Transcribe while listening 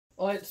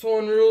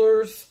Lightsworn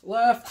rulers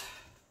left.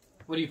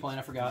 What are you playing?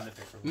 I forgot.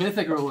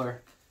 Mythic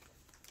ruler.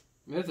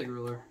 Mythic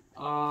ruler. Mythic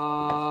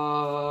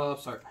ruler.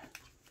 Start.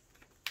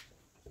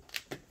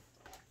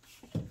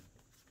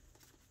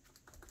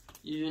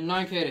 You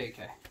 9K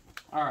to 8K.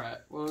 Alright,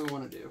 what do we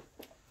want to do?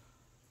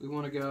 We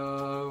want to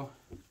go...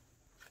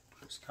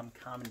 Just come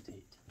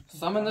commentate.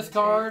 Summon this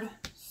card,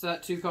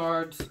 set 2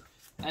 cards,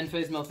 end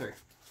phase mill 3.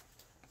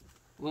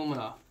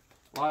 Lumina.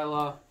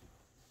 Lila.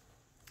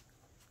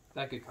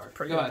 That good card.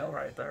 Pretty good mill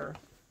right there.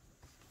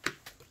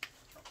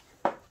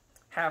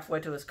 Halfway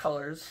to his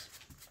colors.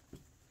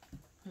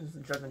 This is the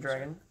Judgment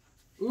Dragon.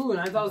 Ooh,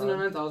 9,000 and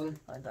 9,000.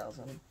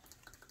 9,000.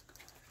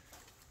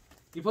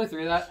 You play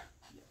 3 of that?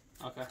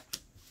 Yeah. Okay.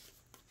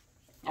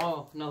 Yeah.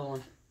 Oh, another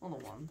one.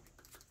 Another one.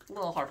 A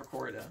little hard for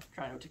Corey to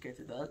try and OTK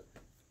through that.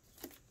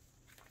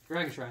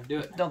 Dragon Shrine, do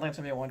it. Don't think it's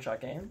going to be a one-shot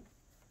game.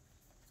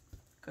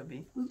 Could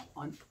be.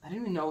 I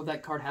didn't even know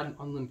that card had an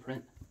unlim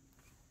print.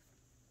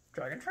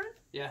 Dragon Shrine?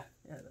 Yeah.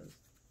 Yeah, it does.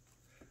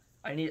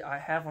 I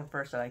have one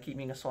first that I keep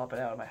meaning to swap it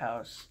out of my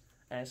house.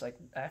 And it's like,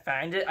 I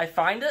find it,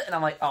 and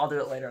I'm like, I'll do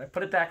it later. I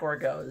put it back where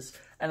it goes,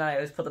 and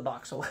I just put the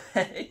box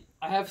away.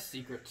 I have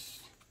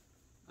secrets.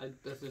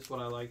 That's just what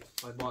I like,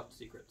 so I bought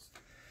secrets.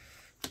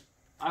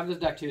 I have this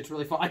deck too, it's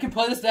really fun. I can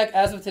play this deck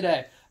as of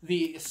today.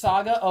 The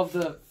saga of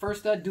the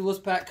first dead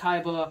Duelist Pack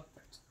Kaiba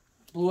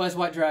Blue Eyes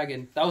White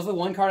Dragon. That was the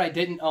one card I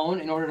didn't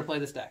own in order to play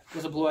this deck. It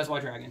was a Blue Eyes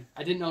White Dragon.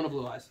 I didn't own a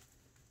Blue Eyes.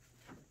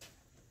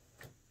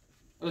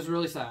 It was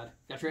really sad.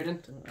 Got trade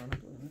in?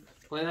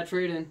 Play that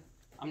trade in.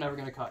 I'm never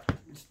going to cut.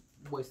 It's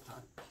a waste of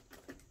time.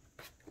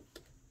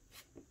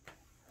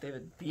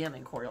 David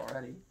BMing Corey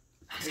already.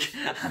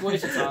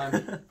 Waste of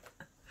time.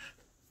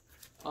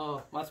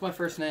 Oh, that's my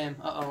first name.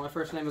 Uh-oh, my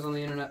first name is on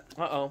the internet.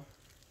 Uh-oh.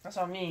 That's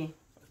on me.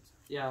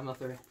 Yeah, I'm not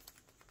 30.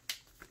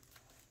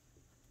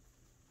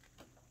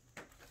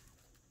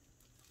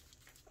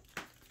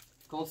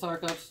 Gold Star,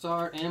 Cup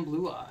Star, and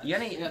Blue Eyes. You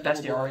got any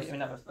bestiality? I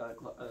mean,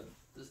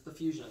 this the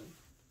fusion.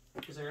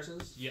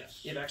 Viserys's?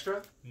 Yes. You have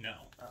extra? No.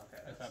 Oh,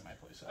 okay. That's at my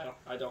place. I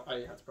have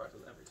to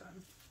practice every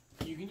time.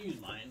 You can use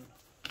mine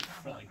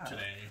for like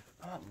today.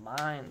 Not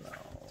mine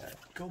though.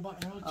 Go buy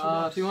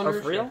another 200.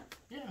 Oh, for real?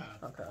 Yeah.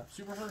 Okay.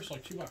 Super first,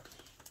 like $2.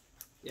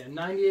 Yeah,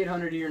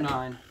 9,800 to your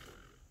 9.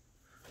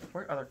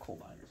 What are other cool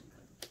binders?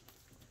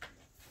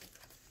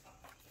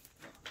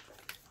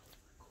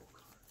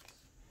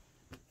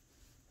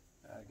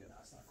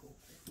 That's not cool.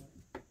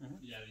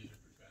 Yeah, these are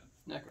pretty bad.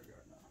 Necro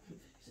Guard, no.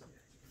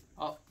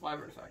 Oh,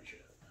 Wyvern Effect.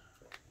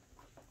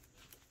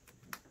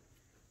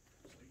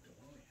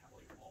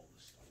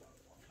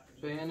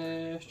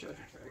 Banish,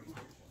 Judgment Dragon.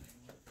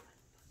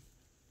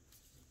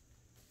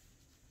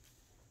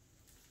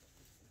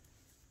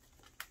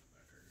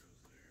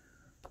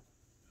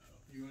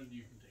 You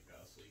can take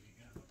a sleeve. You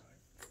can have a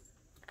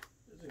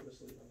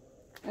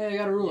bag. Hey, I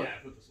got a ruler. Yeah,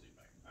 put the sleeve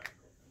back.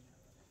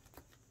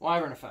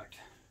 Wyvern Effect.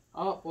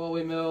 Oh, well,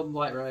 we milled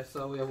Light Ray,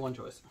 so we have one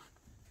choice.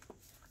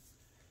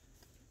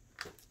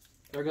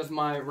 There goes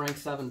my rank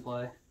 7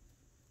 play.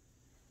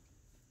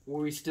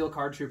 Where we steal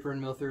Card Trooper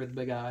and mill through with the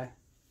big eye.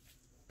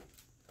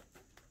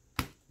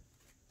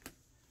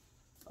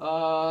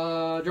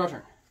 Draw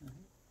turn.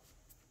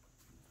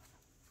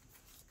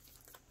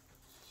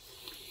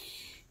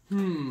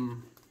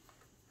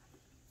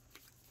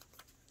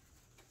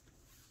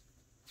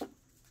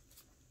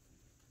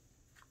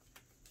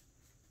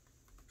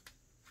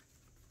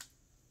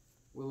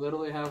 We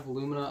literally have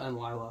Lumina and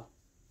Lila.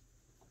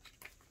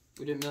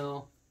 We didn't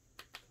mill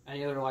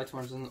any other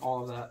Lightsworns in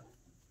all of that.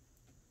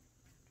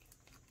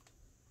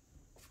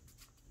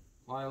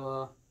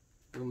 Lila,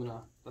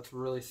 Lumina. That's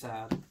really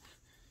sad.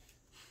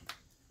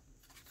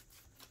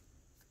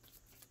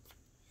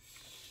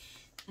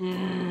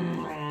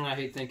 I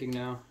hate thinking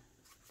now.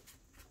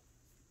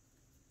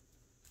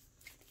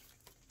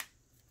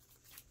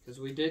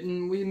 Because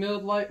we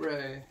milled Light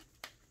Ray.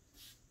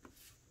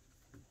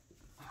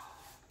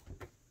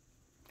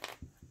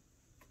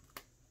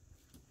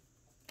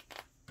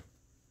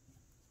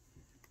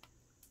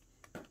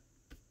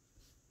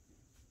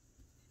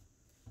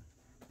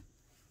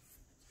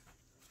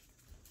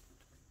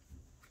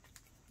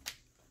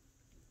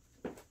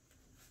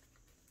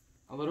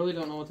 I literally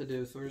don't know what to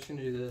do, so we're just going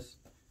to do this.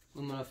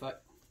 Lumina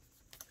Effect.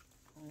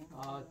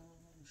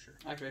 Sure.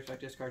 Activate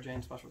Effect, discard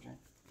chain, special chain.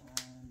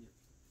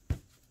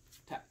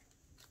 Tap.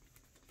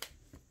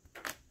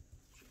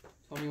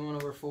 21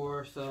 over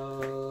 4,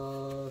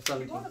 so 17.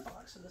 Did you want a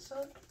box of this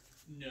set?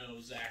 No,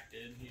 Zach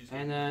did.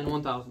 And then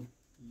 1,000.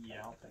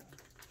 Yeah.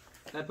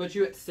 That puts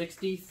you at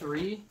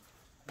 63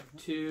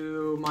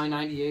 to my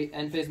 98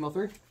 end phase mill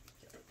 3.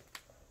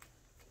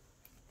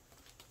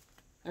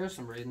 There's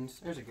some Raidens.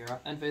 There's a Gara.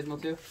 End phase mill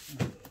 2.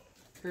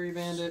 Curry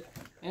Bandit.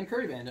 And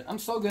Curry Bandit. I'm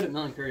so good at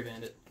milling Curry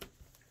Bandit.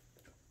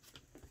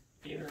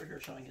 David over here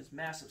showing his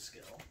massive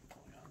skill.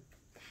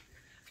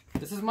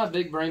 This is my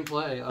big brain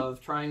play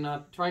of trying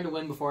to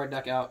win before I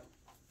deck out.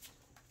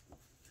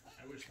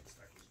 I wish this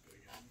deck was good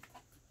again.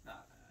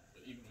 Not bad.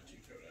 But even with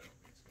G-Code, I don't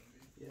think it's going to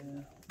be.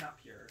 Yeah. Not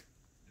pure.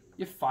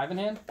 You have 5 in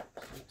hand?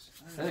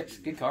 6.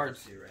 Good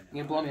cards. You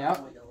gonna blow me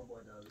out? What Yellow Boy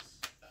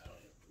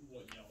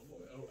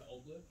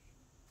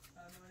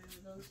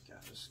it does? Yeah,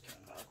 just kind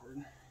of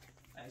awkward.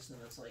 I assume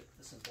that's like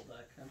the simple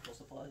deck I'm supposed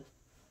to play.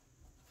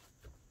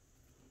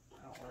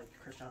 I don't like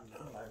Christian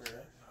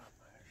Library.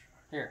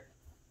 Here.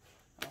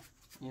 Oh,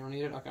 you don't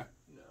need it? Okay.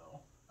 No.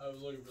 I was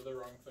looking for the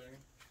wrong thing.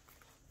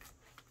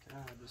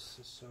 God, this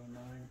is so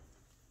annoying.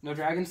 No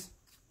dragons?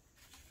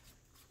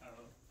 I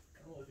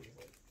don't really think it's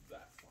like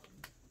that fun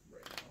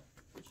right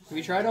now. Have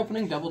you tried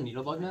opening double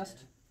Needlebug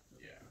Nest?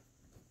 Yeah.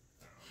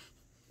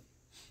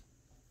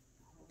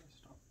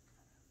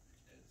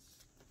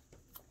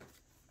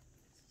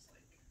 It's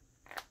like,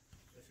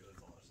 I feel like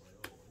it's all just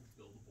like, oh,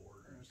 build a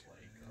board or just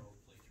like, oh,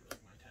 play through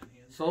like my 10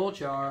 hands. Soul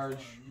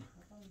Charge.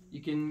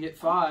 You can get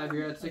 5,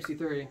 you're at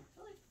 63. I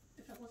feel like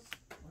if it was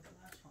like the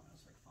last one, it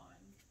was like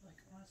fine. Like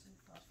honestly,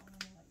 the last one, I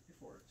mean, like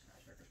before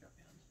Skyscraper's got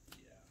banned,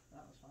 Yeah.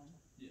 that was fine.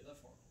 Yeah,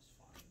 that format was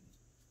fine.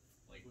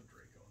 Like with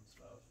Draco and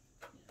stuff.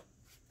 Yeah.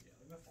 Yeah,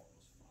 like that format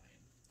was fine.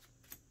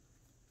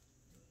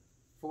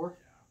 4?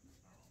 Yeah, I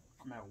don't know.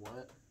 I'm at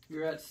what?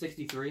 You're at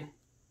 63. I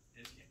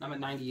just can't I'm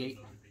at get 98.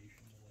 the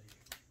motivation to like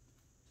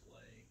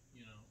play,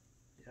 you know.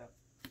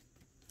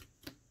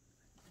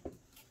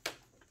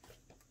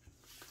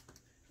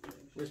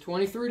 There's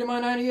 23 to my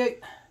 98.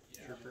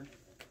 Yeah. Trooper.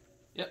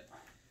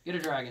 Get a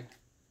dragon.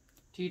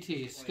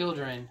 TT, skill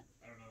drain,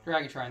 I don't know.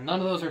 dragon shrine. None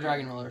of those are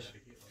dragon rollers.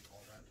 Dedicate like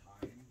all that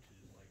time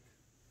to like.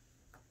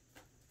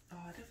 Oh,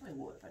 I definitely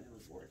would if I knew it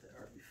was worth it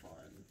or it'd be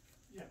fun.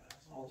 Yeah.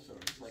 Also,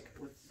 it's like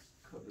with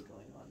COVID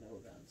going on, no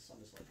events, I'm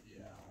just like,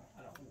 Yeah. no,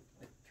 I don't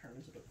like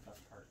tournaments are the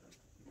best part of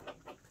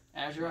it.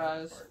 Azure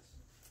Eyes.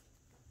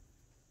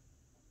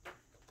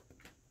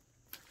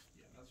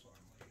 Yeah, that's what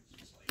I'm like. It's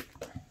just like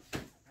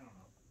I don't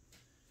know.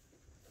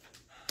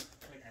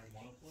 Like I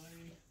want to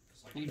play.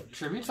 It's like Need I'm just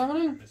tribute like,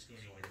 summoning? I miss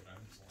going to like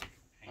events, and, like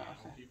hang out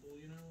okay. with people,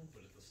 you know.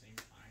 But at the same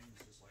time,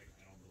 it's just like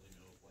I don't really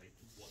know if like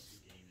what the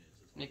game is.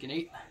 It's Nick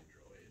like, an 8. I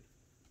enjoyed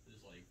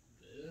is like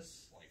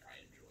this. Like I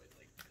enjoyed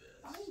like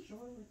this. I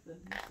enjoy like the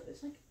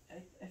it's like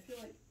I feel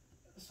like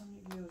some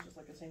of you is just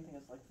like the same thing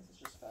as like this is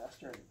just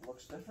faster and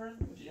looks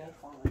different, which is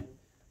all fine.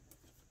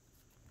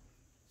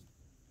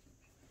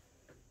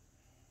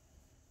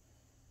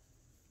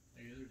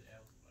 Like the other day, I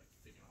was like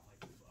thinking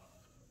about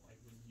like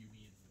when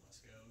Yumi and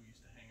Lesko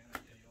used to hang out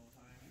at Yeti all the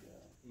time.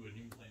 Yeah. We wouldn't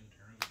even play in the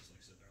tournament. We just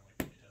like sit there and like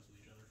play test with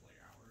each other for like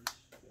hours.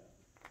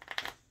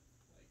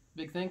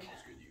 Big think. That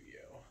was good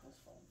Yu-Gi-Oh.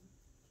 That's fun.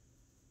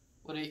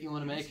 What 8 you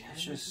want to make? It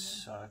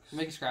just sucks.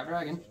 Make a scrap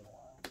dragon.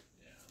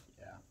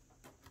 Yeah. Yeah.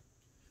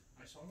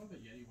 I saw him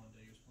at Yeti one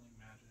day. He was playing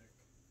Magic.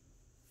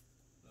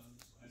 That was,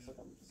 It's like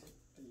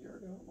a year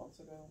ago, months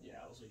ago.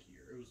 yeah, it was like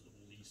it was at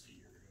least a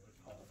year ago, if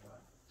not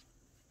more.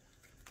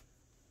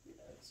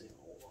 Yeah, it's seen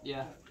a whole lot.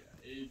 Yeah.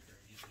 Yeah, it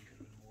very easily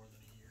could have been more than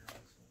a year.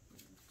 Honestly.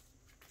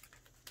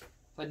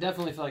 I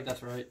definitely feel like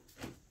that's right.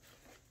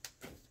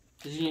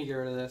 Because you need to get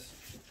rid of this.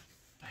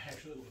 I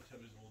actually looked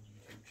up his old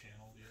YouTube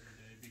channel the other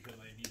day because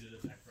I needed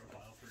a deck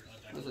profile for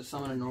a deck. Does it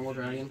summon a normal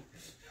dragon?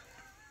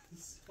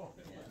 So,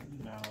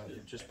 No,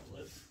 it just.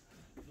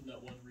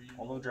 that one read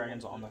Although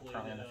dragons on the played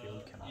currently in the at,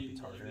 field cannot be in,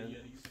 like, targeted. the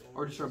Yeti store.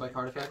 Or destroyed by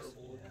card effects?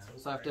 Terrible. Yeah.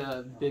 It's So I have to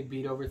bad. big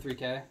beat over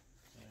 3k. Yeah.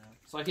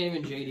 So I can't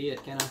even JD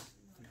it, can I? No.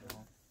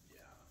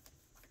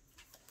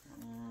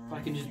 Yeah. But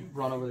I can just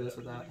run over this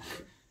with that.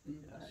 Yeah.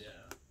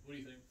 What do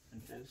you think?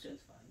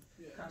 It's fun.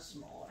 Yeah. Kind of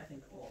small. I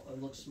think well,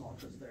 it looks small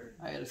because they're.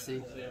 I gotta see.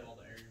 They have all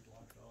the areas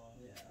blocked off.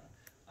 Yeah.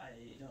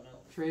 I don't know.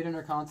 Trade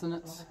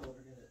intercontinents. I'll go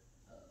over get it.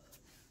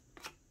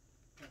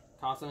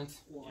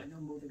 Consonants. Well, I know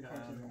moving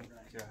parts of the Go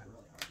dragons ahead. are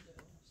really hard to do.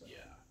 So. Yeah.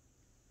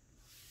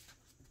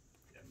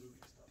 Yeah,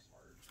 moving stuff's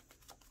hard.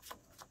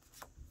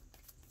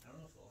 I don't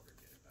know if they'll ever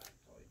get it back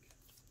to like.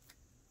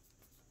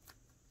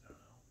 I don't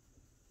know.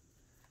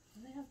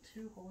 And they have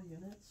 2 whole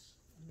units,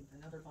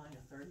 and now they're buying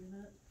a 3rd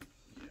unit.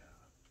 Yeah.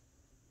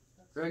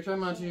 Drag try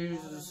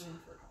monsters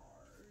For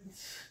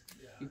cards.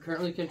 Yeah. you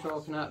currently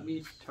control cannot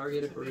be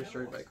targeted or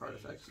destroyed by card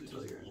effects until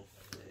you're in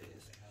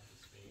phase. They have the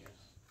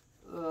space.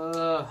 Uh, I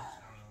don't know.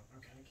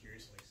 I'm kind of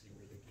curious to like see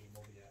where the game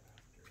will be at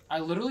after.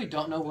 Like, I literally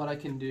don't know what I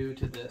can do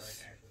to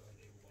this. Like, actually, like,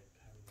 able, like,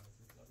 have events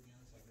and stuff again.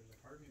 It's like there's a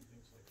part of me that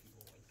thinks like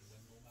people like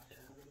dwindle back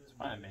a little bit.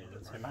 I made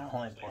it. It's my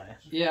only play.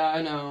 Yeah,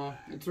 I know.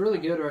 It's really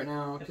good right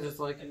now because it's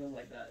like, It was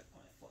like that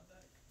on my flood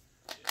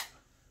deck.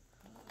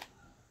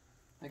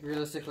 like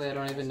realistically, I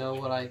don't even know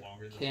what I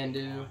can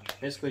do.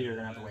 Basically, you're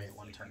gonna have to wait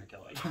 1 turn to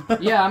kill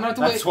it. Yeah, I'm gonna have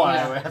to That's wait. why.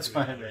 Yeah. That's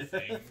why I made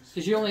it.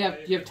 Because you only have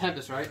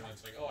Tempest, right?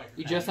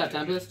 You just have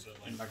Tempest?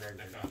 In my grade,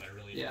 I found I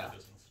really Yeah. needed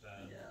this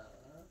instead. Yeah.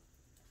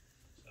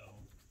 So,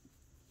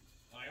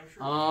 like, I'm sure it's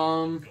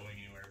not going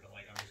anywhere, but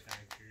like I'm just kind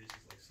of curious to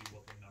like see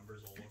what the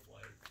numbers will look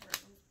like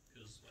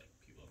because like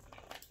people have been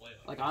able to play.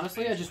 Like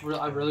honestly,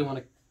 I really want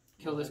to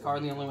kill this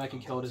card, and the only way I can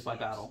kill it is by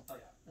battle. Oh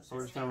yeah. That's So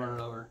we're just gonna run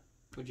it over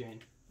with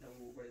Jane. No,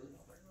 really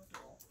not very much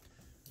at all.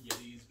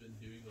 Yeti's been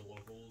doing the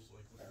locals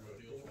like with remote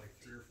deals for like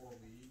 3 or 4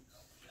 weeks.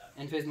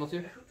 End phase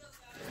Miltier.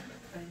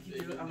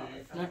 They've been I'm not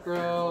doing like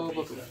Necro,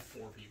 for Boku.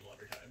 4 people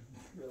every time.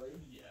 Really?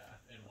 Yeah,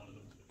 and one of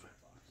them is with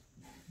Jackbox.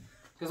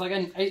 Because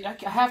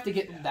like I have to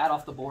get that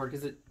off the board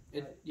because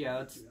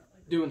it's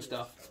doing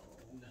stuff.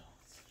 No,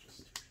 it's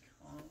just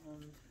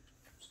Um,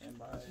 Stand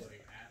by. Just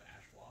like add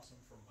Ash Blossom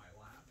from my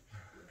lap.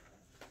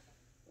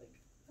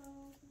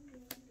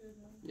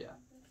 Yeah.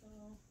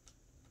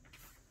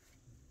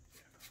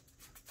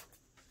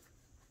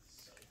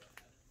 So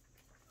bad.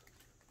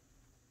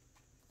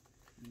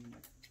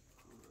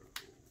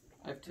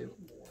 I have two.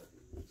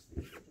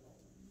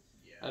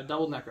 Yeah. I have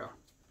double Necro.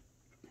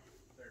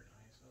 They're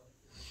nice. I like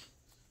those.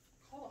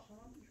 Call a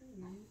Hoban tree.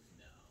 No.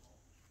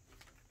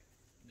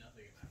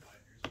 Nothing in that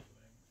binder's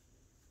moving.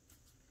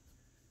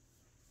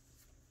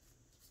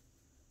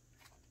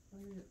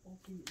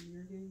 Ultimate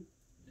Mirror Gate.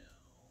 No.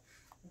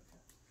 Okay.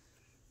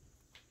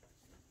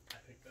 I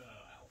picked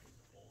Alpha's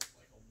Bolt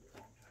like a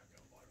long time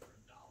ago, bought it for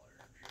 $1.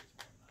 I'm sure it's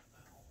more than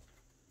that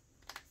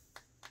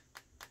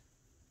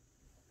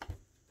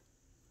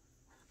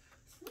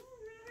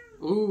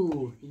now.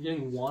 Ooh, you're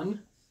getting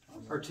one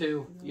or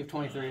two? You have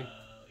 23. Like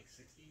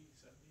 60,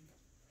 70.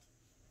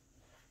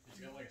 It's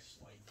got like a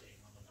slight ding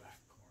on the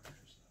back corner,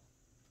 so.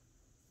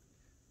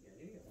 Yeah,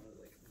 you get one of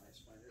like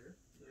nice binder.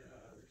 Yeah.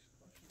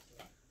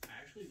 I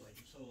actually like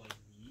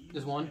these.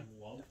 Just one? I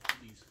love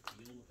these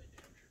feel that they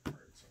damage your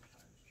cards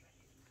sometimes, which I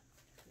hate.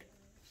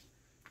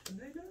 And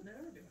they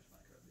never do much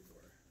micro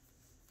before.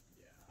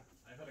 Yeah.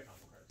 I've had a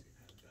couple cards get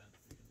kind of bent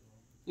because of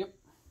them. Yep.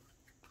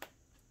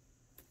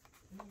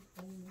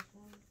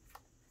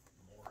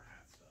 More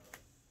hat stuff.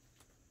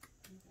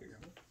 Here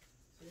you go.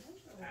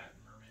 Hat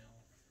and mermail.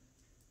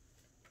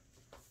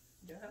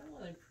 Yeah, I haven't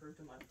really improved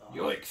in my box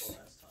Yikes.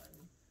 the last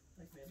time.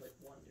 Like made like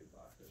one new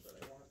boxes, but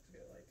I wanted to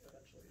get like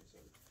eventually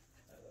so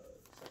I have a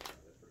section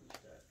of it for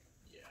each deck.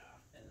 Yeah.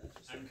 And then it's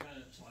just I'm like,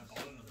 kind of, so I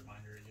bought another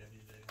binder the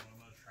other day. What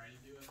I'm going to try to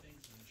do, I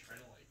think, is try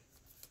to like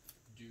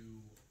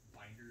do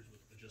binders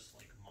with just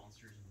like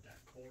monsters and deck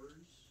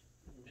cores,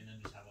 and then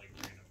just have like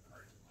random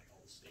cards and like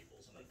all the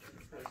staples in a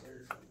different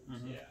binder.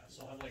 Yeah,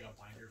 so I'll have like a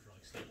binder for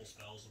like staple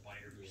spells, a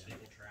binder for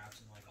staple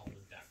traps, and like all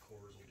the deck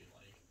cores will be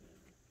like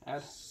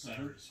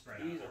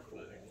spread these out are cool.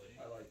 alphabetically.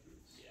 I like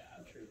these. Yeah, I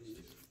I'm like sure those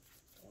these. too.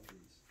 I want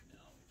these.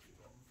 No, keep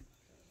them.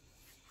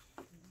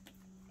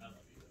 I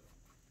love you though.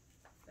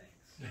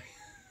 Thanks.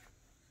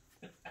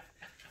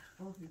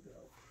 I love you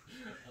though.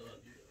 I love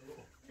you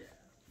though. Yeah.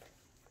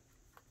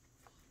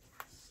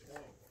 60.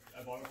 I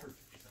bought it for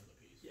 50 cents a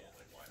piece. Yeah.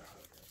 Like, why not?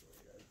 That's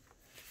really good.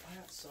 I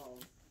have some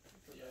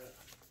for Yeah. that.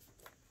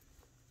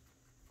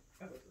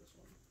 I like this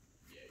one.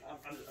 Yeah,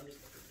 I'm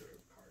just looking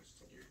through cards.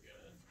 So you're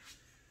good.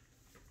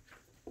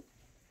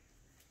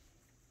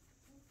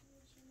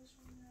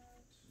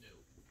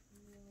 Nope.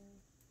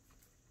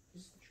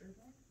 Is this the trade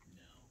one?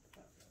 No.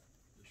 Okay.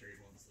 The trade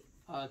one's the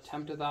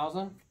Tempt 1,000.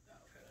 Okay.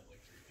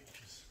 like 3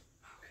 pages.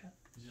 Okay.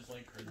 It's just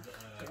like cards that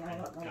So I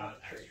not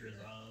got trade, extras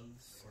yeah. of,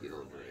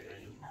 Skill or like I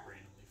drain. just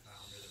randomly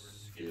found, or that were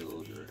just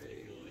Skill given to me.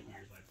 They drain. feel like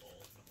here's my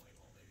bolt, and I'm like,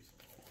 well, maybe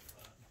someone will want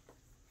that.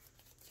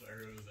 So I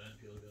go to the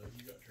event, people will be like,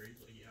 you got trades?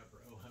 Like, yeah,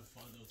 bro, have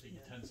fun. It'll take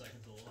you 10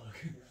 seconds to look.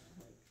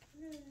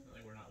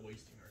 Like, we're not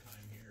wasting our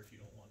time here. If you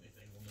don't want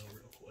anything, we'll know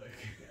real quick.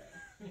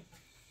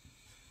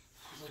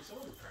 It's like some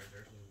of the cards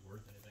are actually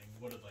worth anything.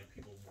 What if like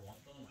people want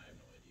them? I have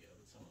no idea,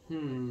 but some of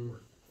them are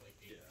worth like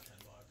 $8 to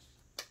 $10.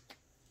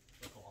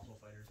 The Colossal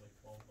Fighter's like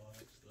 $12.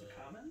 The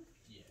common?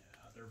 Yeah,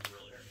 they're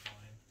really hard to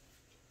find.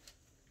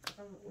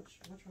 Which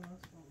one is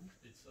from?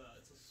 It's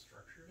a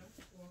structure deck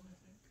one, I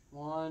think.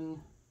 1,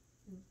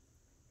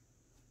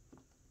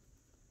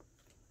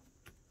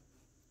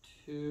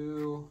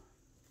 2.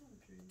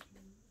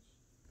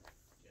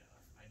 Yeah,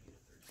 I need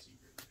a third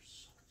secret. They're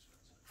so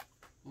expensive.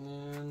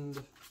 And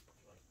They're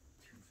like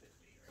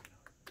 $250 right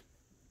now.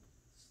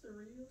 It's the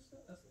real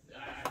stuff? That's the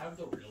I have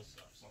the real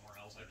stuff somewhere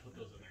else. I put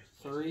those in there as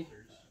 3.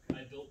 placeholders.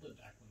 I built the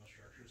deck when the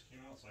structures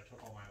came out, so I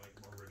took all my like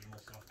original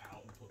stuff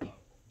out and put the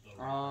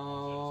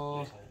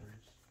Oh.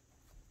 placeholders.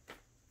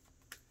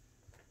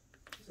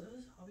 So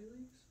those hobby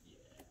leagues?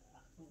 Yeah.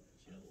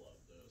 I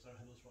love those. I've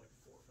had those for like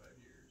 4 or 5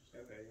 years.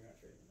 Okay, you're not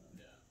trading them.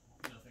 No,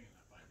 nothing in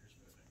that binder's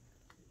moving.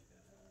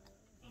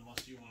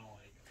 Unless you want to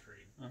like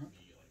trade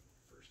me like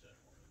first dead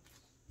hornets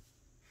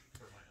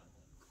for my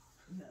unland.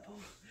 No.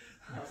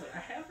 I was like,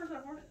 I have for the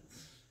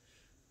Hornets.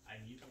 I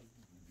need like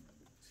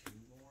 2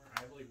 more.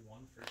 I have like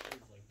 1 first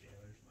dead like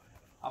damage, and I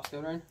have an Hop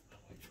Skill Drain. I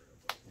like rid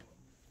of both of them.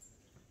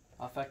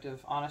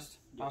 Effective. Honest.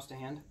 Bounce to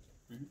hand.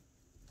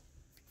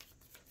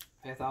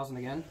 Pay 1,000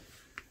 again.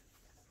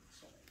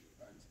 So many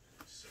cards.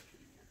 So few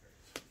of your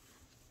cards.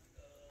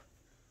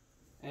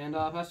 And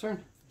pass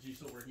turn. Is you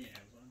still working at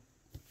Amazon?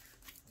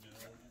 No,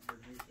 we're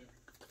moving.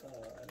 I don't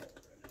right now.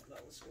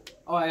 That was school.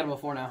 Oh, I got him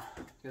before now.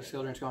 Get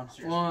skill drain's gone.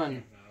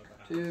 1,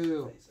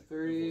 2,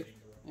 3,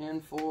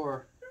 and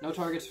 4. No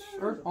targets.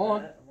 Or, hold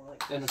on.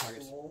 Yeah, no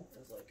targets. School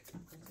is like, it's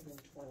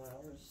like 12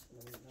 hours,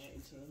 and then now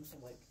 18, so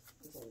I'm like,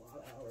 it's a lot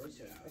of hours.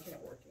 So I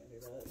can't work and do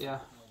that. Yeah.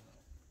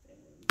 And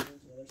doing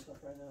some other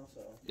stuff right now,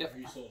 so. Yep. Are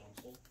you still at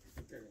homeschool?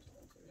 Very much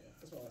time, so yeah.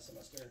 That's my last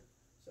semester,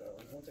 so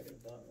once I get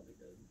it done, it'll be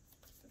good.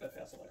 If I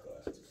pass all my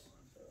classes,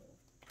 so.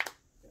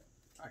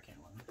 I can't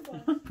win.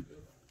 Goodbye.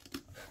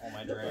 All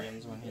my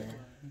dragons went here.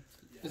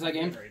 Is that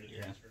game?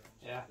 Yeah.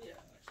 Yeah. Yeah.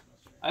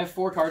 I have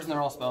 4 cards and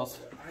they're all spells.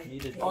 I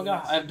Needed. Oh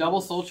god, I have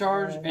double soul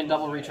charge and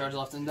double recharge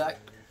left in deck.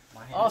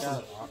 My hand Awesome.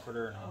 got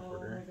awkwarder and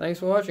awkwarder. Thanks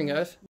for watching, guys.